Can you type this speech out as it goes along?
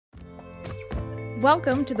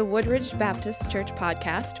Welcome to the Woodridge Baptist Church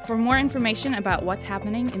podcast. For more information about what's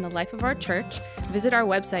happening in the life of our church, visit our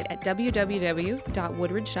website at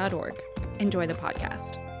www.woodridge.org. Enjoy the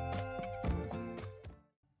podcast.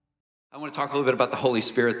 I want to talk a little bit about the Holy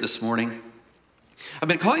Spirit this morning. I've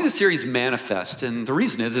been calling this series Manifest, and the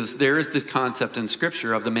reason is there is this concept in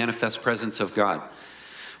Scripture of the manifest presence of God.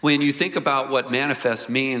 When you think about what manifest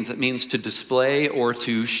means, it means to display or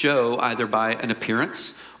to show either by an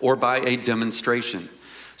appearance or by a demonstration.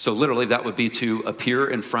 So literally that would be to appear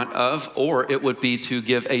in front of, or it would be to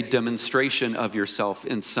give a demonstration of yourself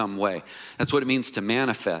in some way. That's what it means to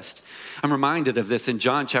manifest. I'm reminded of this in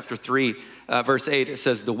John chapter 3, verse 8. It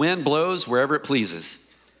says, "The wind blows wherever it pleases.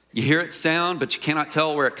 You hear its sound, but you cannot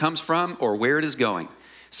tell where it comes from or where it is going.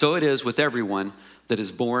 So it is with everyone that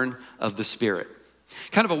is born of the Spirit."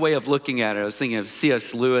 Kind of a way of looking at it, I was thinking of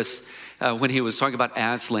C.S. Lewis when he was talking about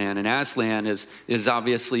Aslan. And Aslan is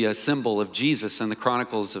obviously a symbol of Jesus in the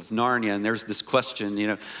Chronicles of Narnia. And there's this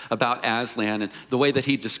question, about Aslan. And the way that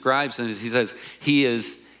he describes it is he says, he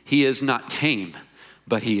is not tame,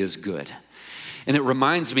 but he is good. And it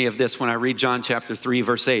reminds me of this when I read John chapter 3,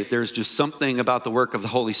 verse 8. There's just something about the work of the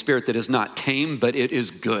Holy Spirit that is not tame, but it is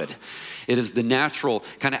good. It is the natural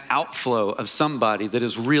kind of outflow of somebody that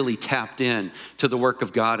is really tapped in to the work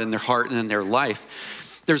of God in their heart and in their life.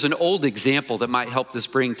 There's an old example that might help this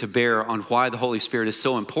bring to bear on why the Holy Spirit is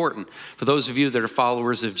so important. For those of you that are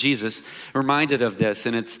followers of Jesus, reminded of this,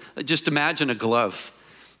 and it's just imagine a glove.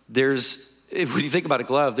 When you think about a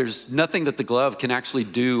glove, there's nothing that the glove can actually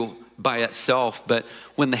do by itself, but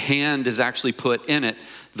when the hand is actually put in it,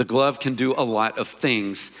 the glove can do a lot of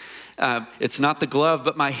things. It's not the glove,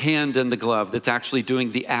 but my hand in the glove that's actually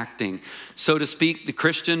doing the acting. So to speak, the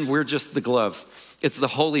Christian, we're just the glove. It's the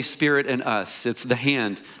Holy Spirit in us. It's the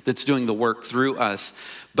hand that's doing the work through us.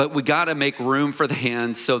 But we got to make room for the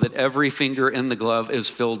hand so that every finger in the glove is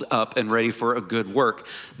filled up and ready for a good work.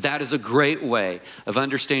 That is a great way of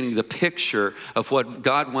understanding the picture of what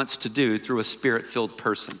God wants to do through a Spirit-filled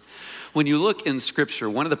person. When you look in Scripture,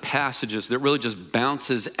 one of the passages that really just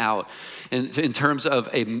bounces out in terms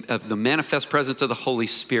of the manifest presence of the Holy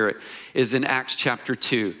Spirit is in Acts chapter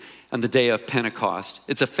 2 on the day of Pentecost.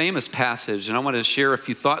 It's a famous passage, and I want to share a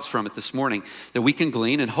few thoughts from it this morning that we can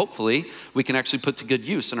glean, and hopefully we can actually put to good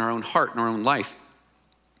use in our own heart and our own life.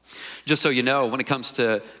 Just so you know, when it comes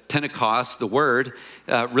to Pentecost, the word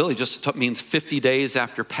really just means 50 days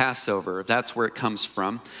after Passover. That's where it comes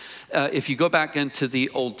from. If you go back into the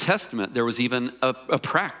Old Testament, there was even a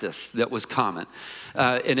practice that was common.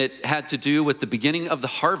 And it had to do with the beginning of the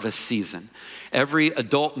harvest season. Every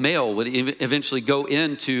adult male would eventually go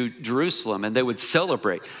into Jerusalem and they would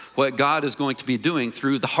celebrate what God is going to be doing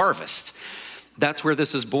through the harvest. That's where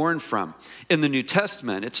this is born from. In the New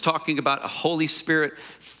Testament, it's talking about a Holy Spirit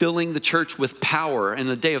filling the church with power. In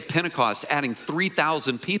the day of Pentecost, adding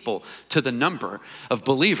 3,000 people to the number of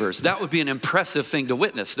believers. That would be an impressive thing to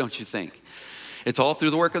witness, don't you think? It's all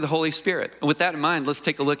through the work of the Holy Spirit. And with that in mind, let's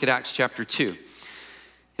take a look at Acts chapter 2.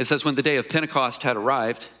 It says, when the day of Pentecost had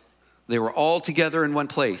arrived, they were all together in one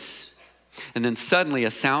place. And then suddenly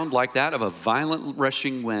a sound like that of a violent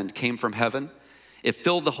rushing wind came from heaven. It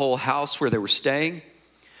filled the whole house where they were staying.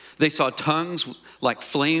 They saw tongues like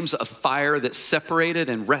flames of fire that separated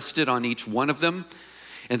and rested on each one of them.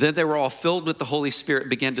 And then they were all filled with the Holy Spirit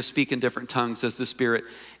and began to speak in different tongues as the Spirit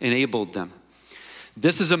enabled them.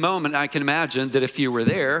 This is a moment I can imagine that if you were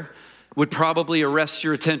there would probably arrest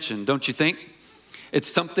your attention, don't you think?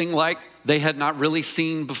 It's something like they had not really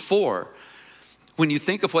seen before. When you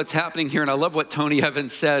think of what's happening here, and I love what Tony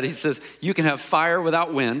Evans said, he says, you can have fire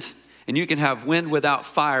without wind, and you can have wind without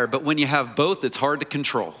fire, but when you have both, it's hard to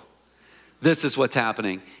control. This is what's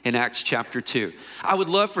happening in Acts chapter 2. I would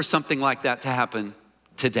love for something like that to happen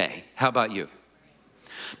today. How about you?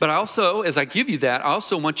 But I also, as I give you that, I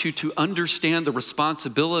also want you to understand the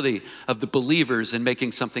responsibility of the believers in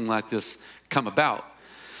making something like this come about.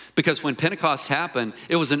 Because when Pentecost happened,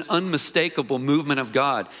 it was an unmistakable movement of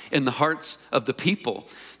God in the hearts of the people.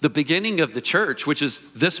 The beginning of the church, which is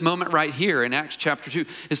this moment right here in Acts chapter 2,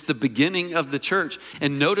 is the beginning of the church.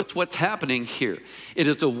 And notice what's happening here. It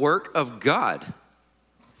is a work of God.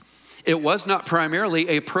 It was not primarily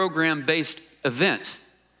a program-based event.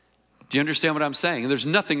 Do you understand what I'm saying? There's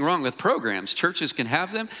nothing wrong with programs. Churches can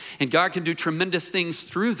have them, and God can do tremendous things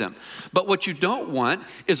through them. But what you don't want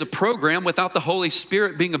is a program without the Holy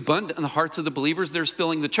Spirit being abundant in the hearts of the believers that are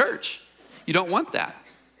filling the church. You don't want that.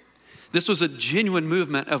 This was a genuine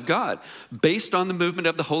movement of God based on the movement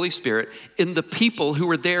of the Holy Spirit in the people who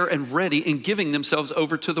were there and ready and giving themselves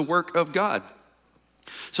over to the work of God.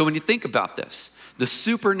 So when you think about this, the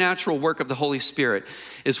supernatural work of the Holy Spirit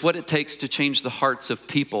is what it takes to change the hearts of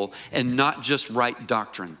people and not just right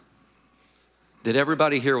doctrine. Did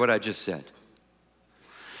everybody hear what I just said?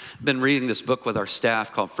 I've been reading this book with our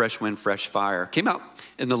staff called Fresh Wind, Fresh Fire. It came out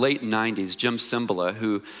in the late 90s. Jim Cymbala,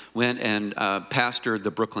 who went and pastored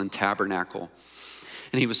the Brooklyn Tabernacle.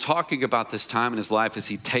 And he was talking about this time in his life as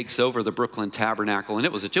he takes over the Brooklyn Tabernacle. And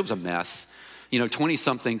it was a mess.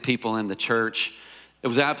 20-something people in the church. It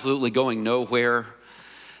was absolutely going nowhere.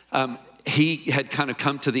 He had kind of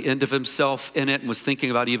come to the end of himself in it and was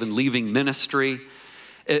thinking about even leaving ministry,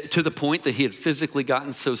 to the point that he had physically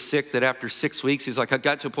gotten so sick that after 6 weeks, he's like, I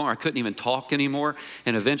got to a point where I couldn't even talk anymore.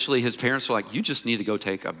 And eventually his parents were like, you just need to go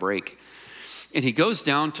take a break. And he goes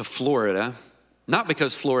down to Florida, not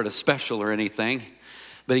because Florida's special or anything,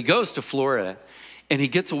 but he goes to Florida and he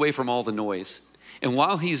gets away from all the noise. And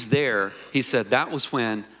while he's there, he said, that was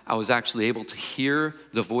when I was actually able to hear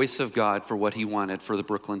the voice of God for what he wanted for the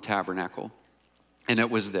Brooklyn Tabernacle. And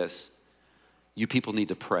it was this: you people need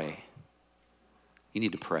to pray. You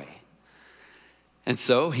need to pray. And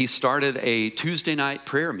so he started a Tuesday night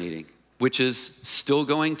prayer meeting, which is still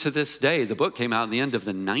going to this day. The book came out in the end of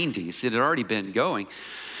the 90s. It had already been going.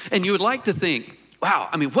 And you would like to think, wow,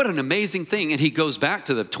 what an amazing thing. And he goes back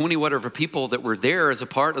to the 20 whatever people that were there as a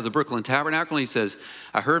part of the Brooklyn Tabernacle. And he says,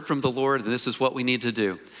 I heard from the Lord, and this is what we need to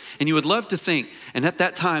do. And you would love to think, and at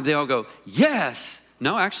that time they all go, yes.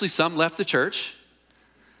 No, actually some left the church,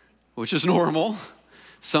 which is normal.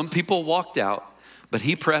 Some people walked out, but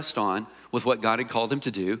he pressed on with what God had called him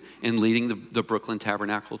to do in leading the Brooklyn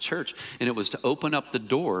Tabernacle Church. And it was to open up the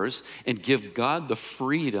doors and give God the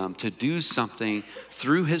freedom to do something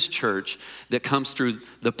through his church that comes through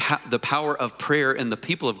the power of prayer and the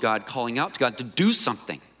people of God calling out to God to do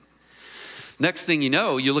something. Next thing you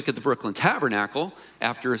know, you look at the Brooklyn Tabernacle.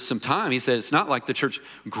 After some time, he said, it's not like the church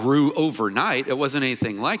grew overnight. It wasn't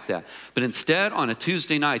anything like that. But instead, on a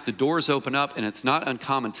Tuesday night, the doors open up, and it's not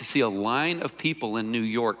uncommon to see a line of people in New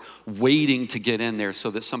York waiting to get in there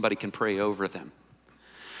so that somebody can pray over them.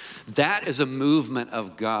 That is a movement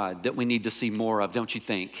of God that we need to see more of, don't you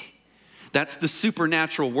think? That's the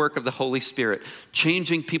supernatural work of the Holy Spirit,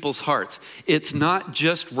 changing people's hearts. It's not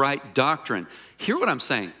just right doctrine. Hear what I'm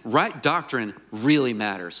saying. Right doctrine really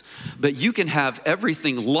matters. But you can have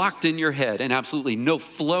everything locked in your head and absolutely no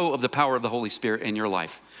flow of the power of the Holy Spirit in your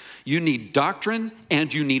life. You need doctrine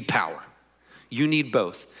and you need power. You need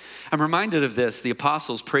both. I'm reminded of this. The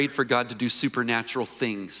apostles prayed for God to do supernatural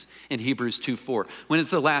things in Hebrews 2:4. When is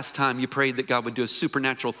the last time you prayed that God would do a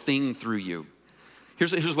supernatural thing through you?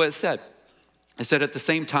 Here's what it said. It said, at the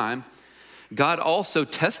same time, God also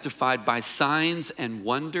testified by signs and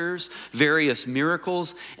wonders, various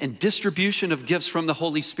miracles, and distribution of gifts from the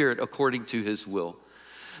Holy Spirit according to his will.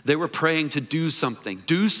 They were praying to do something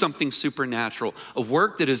supernatural, a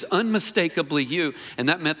work that is unmistakably you. And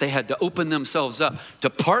that meant they had to open themselves up to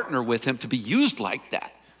partner with him to be used like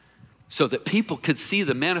that, so that people could see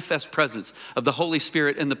the manifest presence of the Holy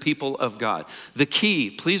Spirit in the people of God. The key,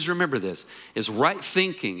 please remember this, is right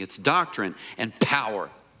thinking, it's doctrine, and power.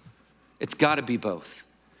 It's got to be both.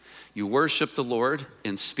 You worship the Lord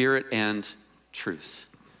in spirit and truth.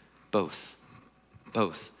 Both.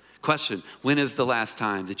 Question, when is the last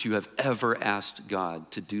time that you have ever asked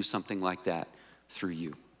God to do something like that through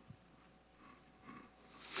you?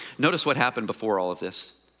 Notice what happened before all of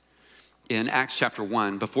this. In Acts chapter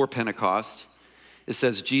 1, before Pentecost, it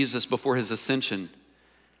says Jesus, before his ascension,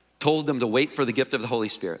 told them to wait for the gift of the Holy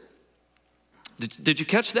Spirit. Did you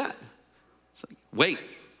catch that? It's like, wait.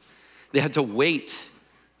 They had to wait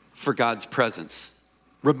for God's presence.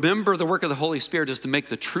 Remember, the work of the Holy Spirit is to make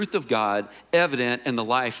the truth of God evident in the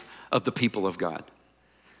life of the people of God.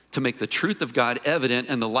 To make the truth of God evident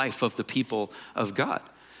in the life of the people of God.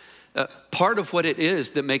 Part of what it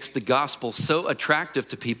is that makes the gospel so attractive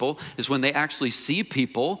to people is when they actually see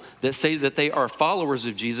people that say that they are followers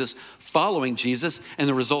of Jesus, following Jesus, and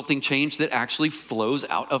the resulting change that actually flows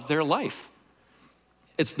out of their life.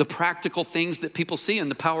 It's the practical things that people see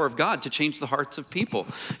and the power of God to change the hearts of people.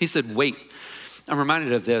 He said, wait. I'm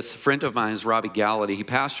reminded of this. A friend of mine is Robbie Gallaty. He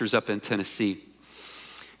pastors up in Tennessee.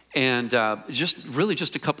 And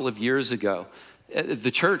just a couple of years ago,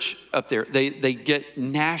 the church up there, they get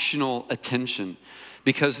national attention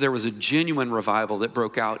because there was a genuine revival that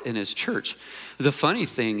broke out in his church. The funny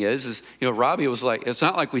thing is Robbie was like, it's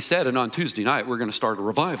not like we said, and on Tuesday night, we're going to start a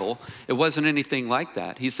revival. It wasn't anything like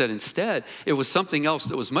that. He said, instead, it was something else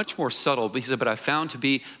that was much more subtle. But he said, but I found to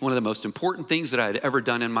be one of the most important things that I had ever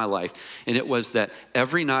done in my life. And it was that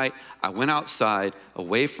every night I went outside,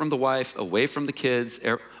 away from the wife, away from the kids,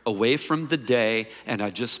 away from the day, and I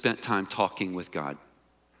just spent time talking with God.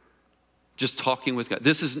 just talking with God.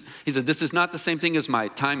 He said, this is not the same thing as my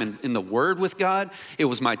time in the Word with God. It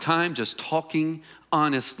was my time just talking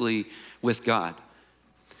honestly with God.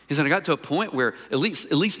 He said, I got to a point where at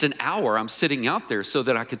least an hour I'm sitting out there so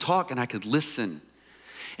that I could talk and I could listen.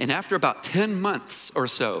 And after about 10 months or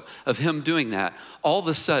so of him doing that, all of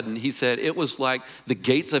a sudden, he said, it was like the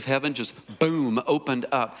gates of heaven just boom, opened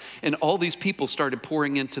up. And all these people started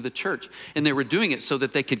pouring into the church. And they were doing it so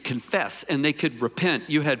that they could confess and they could repent.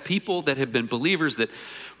 You had people that had been believers that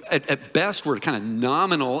at best were kind of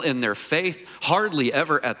nominal in their faith, hardly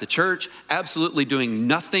ever at the church, absolutely doing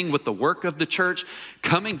nothing with the work of the church,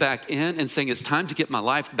 coming back in and saying, it's time to get my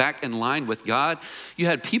life back in line with God. You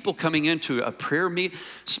had people coming into a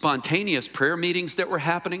spontaneous prayer meetings that were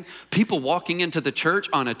happening, people walking into the church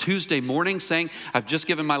on a Tuesday morning saying, I've just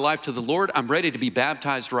given my life to the Lord, I'm ready to be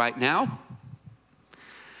baptized right now.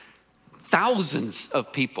 Thousands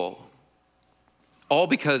of people, all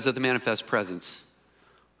because of the manifest presence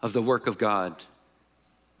of the work of God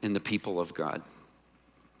in the people of God.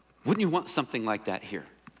 Wouldn't you want something like that here?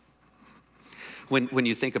 When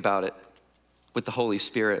you think about it with the Holy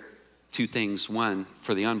Spirit, two things. One,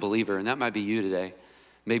 for the unbeliever, and that might be you today.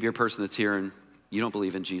 Maybe you're a person that's here and you don't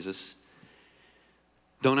believe in Jesus.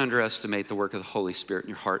 Don't underestimate the work of the Holy Spirit in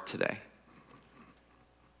your heart today.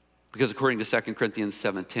 Because according to 2 Corinthians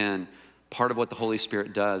 7:10, part of what the Holy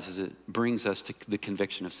Spirit does is it brings us to the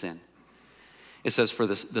conviction of sin. It says, for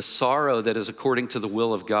the sorrow that is according to the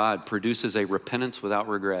will of God produces a repentance without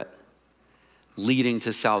regret, leading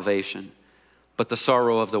to salvation. But the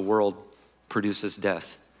sorrow of the world produces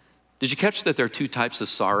death. Did you catch that there are two types of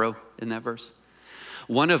sorrow in that verse?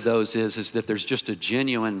 One of those is that there's just a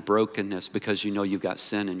genuine brokenness because you know you've got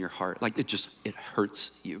sin in your heart. Like it hurts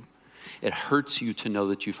you. It hurts you to know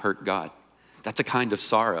that you've hurt God. That's a kind of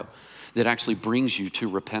sorrow that actually brings you to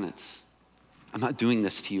repentance. I'm not doing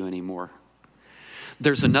this to you anymore.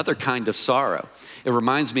 There's another kind of sorrow. It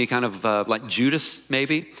reminds me kind of like Judas,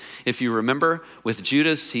 maybe. If you remember, with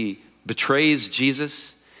Judas, he betrays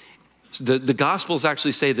Jesus. The Gospels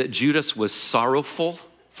actually say that Judas was sorrowful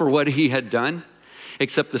for what he had done,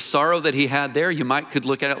 except the sorrow that he had there, could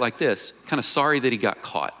look at it like this, kind of sorry that he got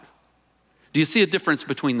caught. Do you see a difference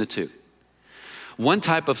between the two? One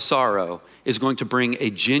type of sorrow is going to bring a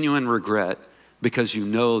genuine regret because you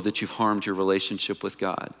know that you've harmed your relationship with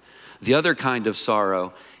God. The other kind of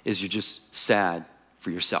sorrow is you're just sad for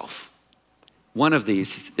yourself. One of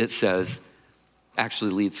these, it says, actually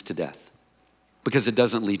leads to death because it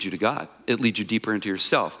doesn't lead you to God. It leads you deeper into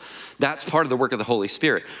yourself. That's part of the work of the Holy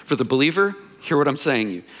Spirit. For the believer, hear what I'm saying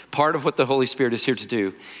to you. Part of what the Holy Spirit is here to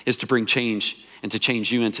do is to bring change and to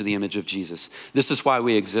change you into the image of Jesus. This is why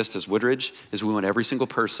we exist as Woodridge, is we want every single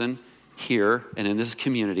person here and in this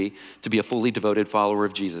community to be a fully devoted follower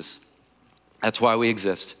of Jesus. That's why we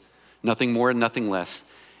exist. Nothing more and nothing less.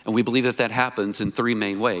 And we believe that happens in three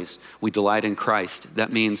main ways. We delight in Christ.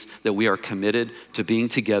 That means that we are committed to being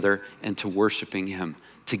together and to worshiping him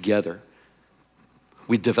together.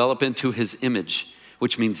 We develop into his image,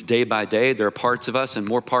 which means day by day, there are parts of us and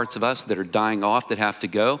more parts of us that are dying off that have to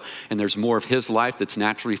go. And there's more of his life that's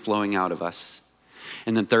naturally flowing out of us.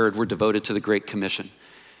 And then third, we're devoted to the Great Commission.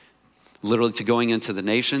 Literally to going into the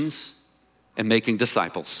nations and making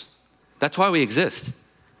disciples. That's why we exist.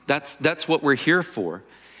 That's what we're here for.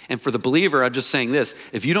 And for the believer, I'm just saying this.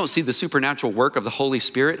 If you don't see the supernatural work of the Holy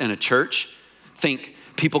Spirit in a church, think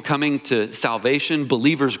people coming to salvation,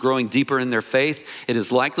 believers growing deeper in their faith, it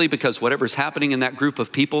is likely because whatever's happening in that group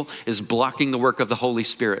of people is blocking the work of the Holy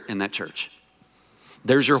Spirit in that church.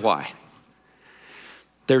 There's your why.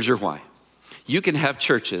 There's your why. You can have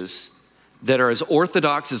churches that are as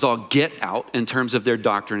orthodox as all get out in terms of their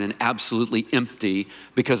doctrine and absolutely empty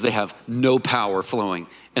because they have no power flowing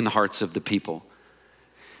in the hearts of the people.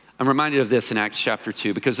 I'm reminded of this in Acts chapter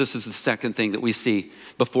 2 because this is the second thing that we see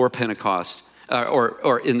before Pentecost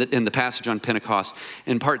or in the passage on Pentecost.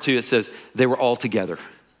 In part 2 it says they were all together.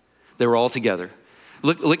 They were all together.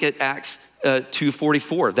 Look at Acts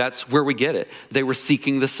 2:44. That's where we get it. They were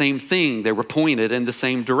seeking the same thing. They were pointed in the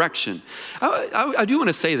same direction. I do want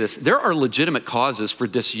to say this. There are legitimate causes for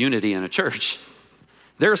disunity in a church.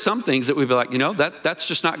 There are some things that we'd be like, that's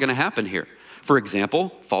just not going to happen here. For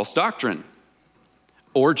example, false doctrine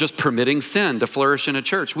or just permitting sin to flourish in a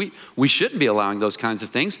church. We shouldn't be allowing those kinds of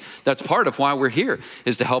things. That's part of why we're here,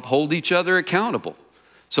 is to help hold each other accountable.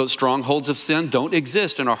 So strongholds of sin don't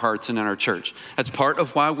exist in our hearts and in our church. That's part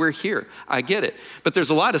of why we're here. I get it. But there's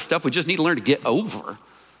a lot of stuff we just need to learn to get over.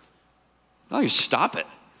 Oh, you stop it.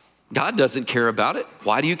 God doesn't care about it.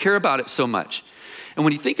 Why do you care about it so much? And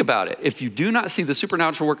when you think about it, if you do not see the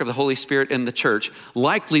supernatural work of the Holy Spirit in the church,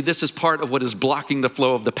 likely this is part of what is blocking the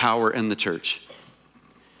flow of the power in the church.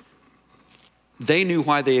 They knew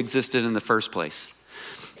why they existed in the first place.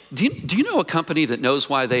 Do you know a company that knows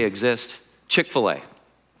why they exist? Chick-fil-A.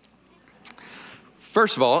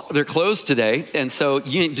 First of all, they're closed today, and so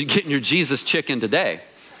you ain't getting your Jesus chicken today.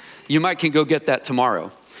 You might can go get that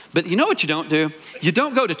tomorrow. But you know what you don't do? You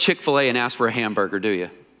don't go to Chick-fil-A and ask for a hamburger, do you?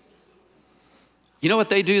 You know what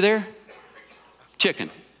they do there?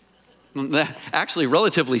 Chicken. Actually,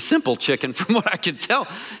 relatively simple chicken from what I can tell.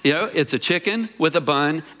 You know, it's a chicken with a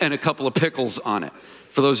bun and a couple of pickles on it.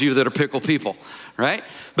 For those of you that are pickle people, right?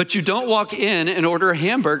 But you don't walk in and order a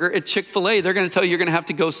hamburger at Chick-fil-A. They're going to tell you you're going to have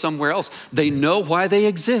to go somewhere else. They know why they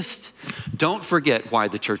exist. Don't forget why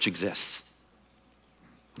the church exists.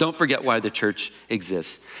 Don't forget why the church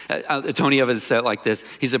exists. Tony Evans said it like this.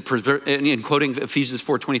 He said, in quoting Ephesians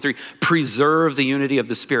 4:23, preserve the unity of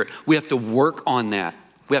the Spirit. We have to work on that.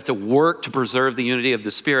 We have to work to preserve the unity of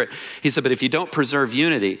the Spirit. He said, but if you don't preserve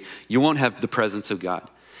unity, you won't have the presence of God.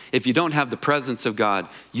 If you don't have the presence of God,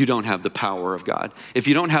 you don't have the power of God. If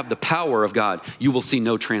you don't have the power of God, you will see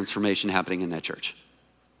no transformation happening in that church.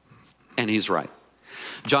 And he's right.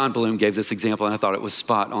 John Bloom gave this example, and I thought it was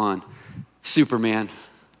spot on. Superman.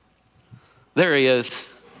 There he is.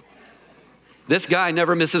 This guy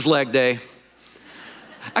never misses leg day.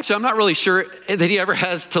 Actually, I'm not really sure that he ever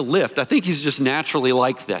has to lift. I think he's just naturally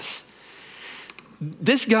like this.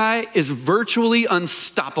 This guy is virtually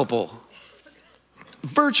unstoppable.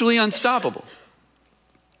 Virtually unstoppable.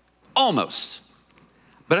 Almost.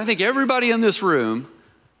 But I think everybody in this room,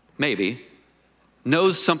 maybe,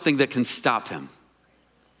 knows something that can stop him.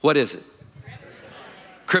 What is it?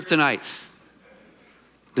 Kryptonite.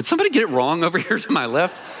 Did somebody get it wrong over here to my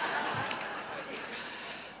left?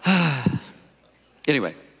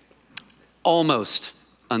 Anyway, almost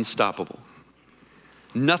unstoppable.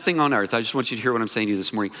 Nothing on earth, I just want you to hear what I'm saying to you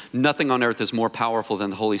this morning. Nothing on earth is more powerful than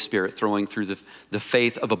the Holy Spirit throwing through the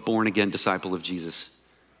faith of a born-again disciple of Jesus.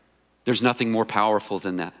 There's nothing more powerful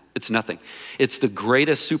than that. It's nothing. It's the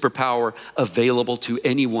greatest superpower available to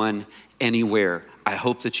anyone, anywhere. I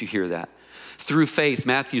hope that you hear that. Through faith,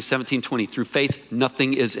 Matthew 17:20, through faith,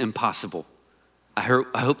 nothing is impossible. I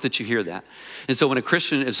hope that you hear that. And so when a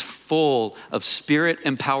Christian is full of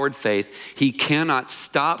Spirit-empowered faith, he cannot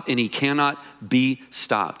stop and he cannot be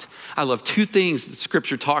stopped. I love two things that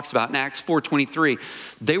Scripture talks about in Acts 4:23.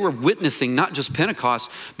 They were witnessing not just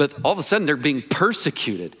Pentecost, but all of a sudden they're being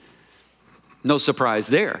persecuted. No surprise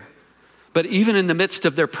there. But even in the midst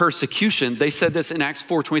of their persecution, they said this in Acts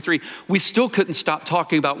 4:23, we still couldn't stop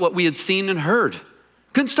talking about what we had seen and heard.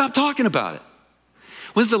 Couldn't stop talking about it.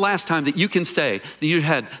 When's the last time that you can say that you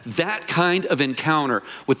had that kind of encounter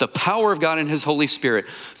with the power of God and His Holy Spirit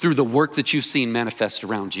through the work that you've seen manifest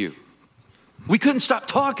around you? We couldn't stop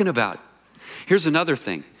talking about it. Here's another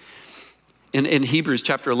thing. In Hebrews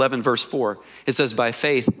chapter 11, verse 4, it says, by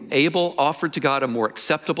faith, Abel offered to God a more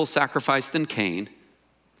acceptable sacrifice than Cain,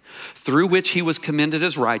 through which he was commended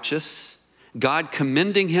as righteous, God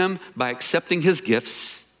commending him by accepting his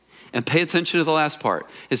gifts. And pay attention to the last part.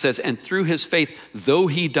 It says, and through his faith, though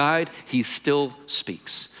he died, he still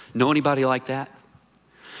speaks. Know anybody like that?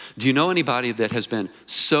 Do you know anybody that has been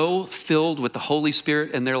so filled with the Holy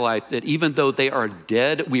Spirit in their life that even though they are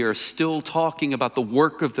dead, we are still talking about the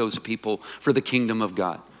work of those people for the kingdom of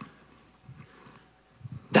God?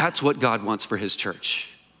 That's what God wants for His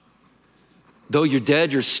church. Though you're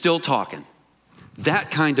dead, you're still talking.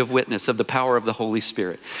 That kind of witness of the power of the Holy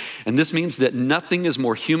Spirit. And this means that nothing is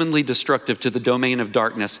more humanly destructive to the domain of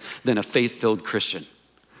darkness than a faith-filled Christian.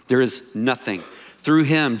 There is nothing. Through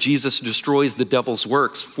him, Jesus destroys the devil's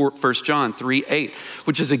works, 1 John 3:8,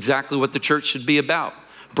 which is exactly what the church should be about.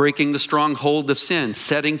 Breaking the stronghold of sin,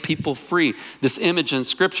 setting people free. This image in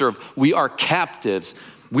Scripture of we are captives.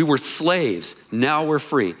 We were slaves. Now we're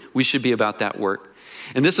free. We should be about that work.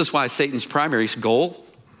 And this is why Satan's primary goal,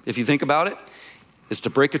 if you think about it, is to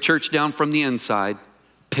break a church down from the inside,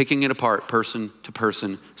 picking it apart person to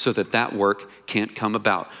person so that that work can't come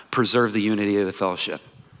about. Preserve the unity of the fellowship.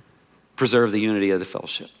 Preserve the unity of the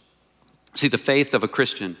fellowship. See, the faith of a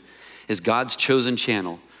Christian is God's chosen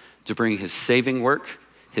channel to bring His saving work,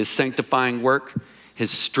 His sanctifying work,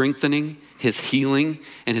 His strengthening, His healing,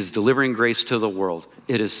 and His delivering grace to the world.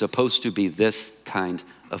 It is supposed to be this kind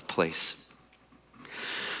of place.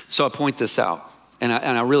 So I point this out. And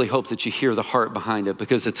I really hope that you hear the heart behind it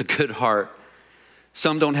because it's a good heart.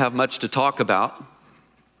 Some don't have much to talk about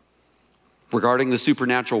regarding the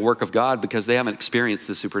supernatural work of God because they haven't experienced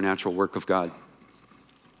the supernatural work of God.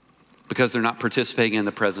 Because they're not participating in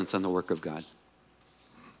the presence and the work of God.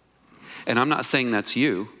 And I'm not saying that's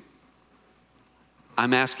you.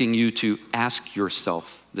 I'm asking you to ask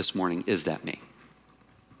yourself this morning, is that me?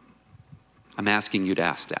 I'm asking you to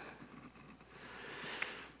ask that.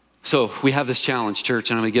 So we have this challenge,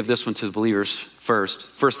 church, and I'm going to give this one to the believers first.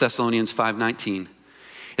 1 Thessalonians 5:19.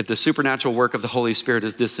 If the supernatural work of the Holy Spirit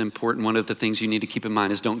is this important, one of the things you need to keep in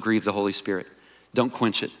mind is don't grieve the Holy Spirit. Don't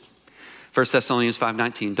quench it. 1 Thessalonians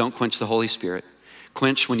 5:19, don't quench the Holy Spirit.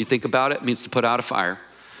 Quench, when you think about it, means to put out a fire.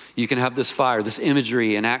 You can have this fire, this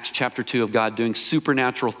imagery in Acts chapter 2 of God doing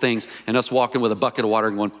supernatural things and us walking with a bucket of water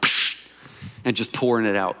and going, psh, and just pouring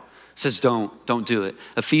it out. It says don't do it.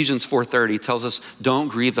 Ephesians 4:30 tells us don't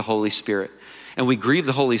grieve the Holy Spirit. And we grieve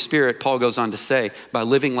the Holy Spirit, Paul goes on to say, by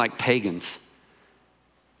living like pagans,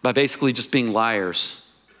 by basically just being liars,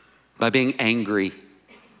 by being angry,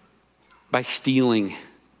 by stealing,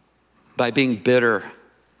 by being bitter,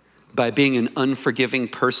 by being an unforgiving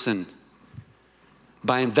person,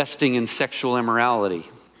 by investing in sexual immorality.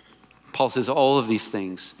 Paul says all of these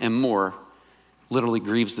things and more literally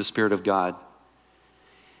grieves the Spirit of God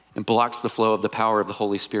and blocks the flow of the power of the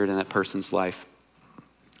Holy Spirit in that person's life.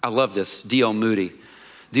 I love this. D.L. Moody,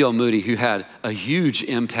 who had a huge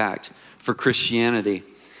impact for Christianity.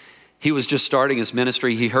 He was just starting his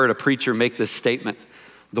ministry. He heard a preacher make this statement: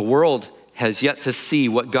 the world has yet to see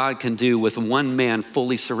what God can do with one man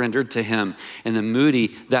fully surrendered to him. And then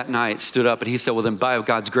Moody that night stood up and he said, well, then by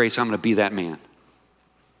God's grace, I'm going to be that man.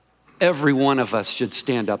 Every one of us should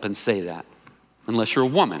stand up and say that, unless you're a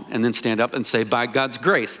woman, and then stand up and say, by God's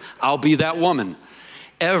grace, I'll be that woman.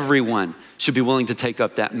 Everyone should be willing to take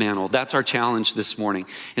up that mantle. That's our challenge this morning.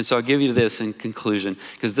 And so I'll give you this in conclusion,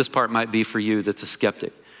 because this part might be for you that's a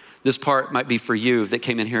skeptic. This part might be for you that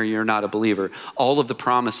came in here and you're not a believer. All of the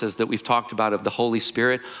promises that we've talked about of the Holy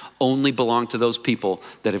Spirit only belong to those people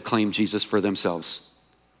that have claimed Jesus for themselves.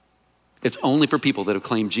 It's only for people that have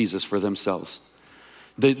claimed Jesus for themselves.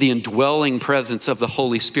 The indwelling presence of the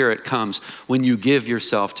Holy Spirit comes when you give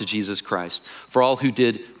yourself to Jesus Christ. For all who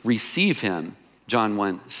did receive him, John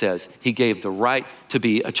 1 says, he gave the right to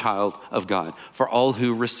be a child of God for all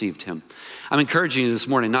who received him. I'm encouraging you this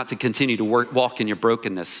morning not to continue to walk in your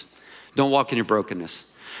brokenness. Don't walk in your brokenness.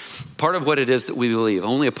 Part of what it is that we believe,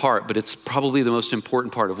 only a part, but it's probably the most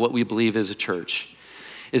important part of what we believe as a church,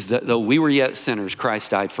 is that though we were yet sinners,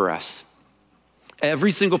 Christ died for us.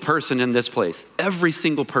 Every single person in this place, every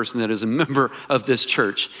single person that is a member of this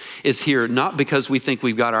church is here not because we think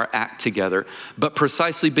we've got our act together, but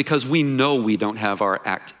precisely because we know we don't have our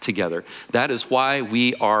act together. That is why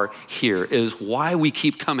we are here. It is why we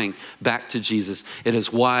keep coming back to Jesus. It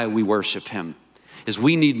is why we worship him, is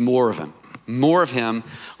we need more of him. More of him,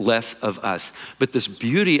 less of us. But this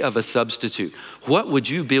beauty of a substitute, what would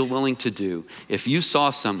you be willing to do if you saw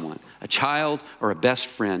someone, a child or a best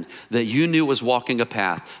friend, that you knew was walking a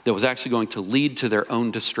path that was actually going to lead to their own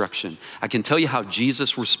destruction? I can tell you how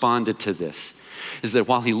Jesus responded to this, is that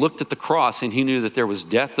while he looked at the cross and he knew that there was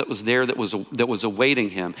death that was there that was awaiting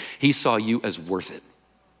him, he saw you as worth it.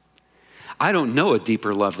 I don't know a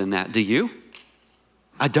deeper love than that, do you?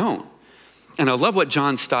 I don't. And I love what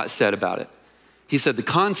John Stott said about it. He said, the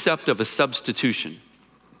concept of a substitution,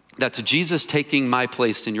 that's Jesus taking my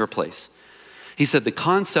place in your place. He said, the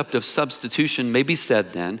concept of substitution may be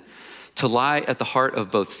said then to lie at the heart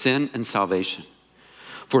of both sin and salvation.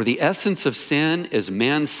 For the essence of sin is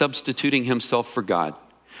man substituting himself for God,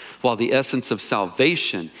 while the essence of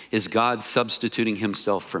salvation is God substituting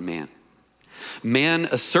himself for man. Man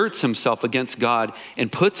asserts himself against God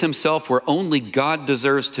and puts himself where only God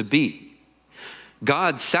deserves to be.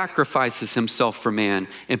 God sacrifices himself for man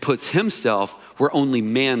and puts himself where only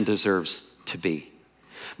man deserves to be.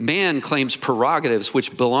 Man claims prerogatives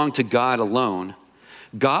which belong to God alone.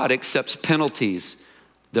 God accepts penalties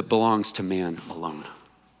that belongs to man alone.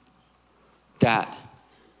 That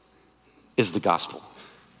is the gospel.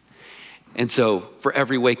 And so for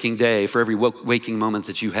every waking day, for every waking moment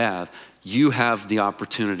that you have the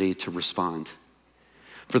opportunity to respond.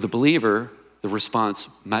 For the believer, the response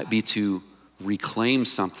might be to reclaim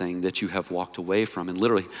something that you have walked away from. And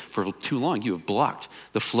literally, for too long, you have blocked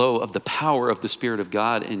the flow of the power of the Spirit of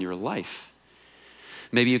God in your life.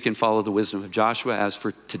 Maybe you can follow the wisdom of Joshua. As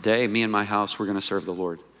for today, me and my house, we're going to serve the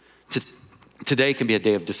Lord. Today can be a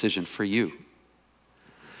day of decision for you.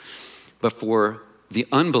 But for the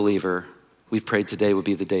unbeliever, we've prayed today would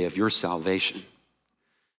be the day of your salvation.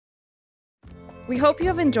 We hope you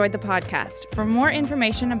have enjoyed the podcast. For more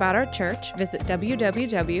information about our church, visit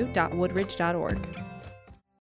www.woodridge.org.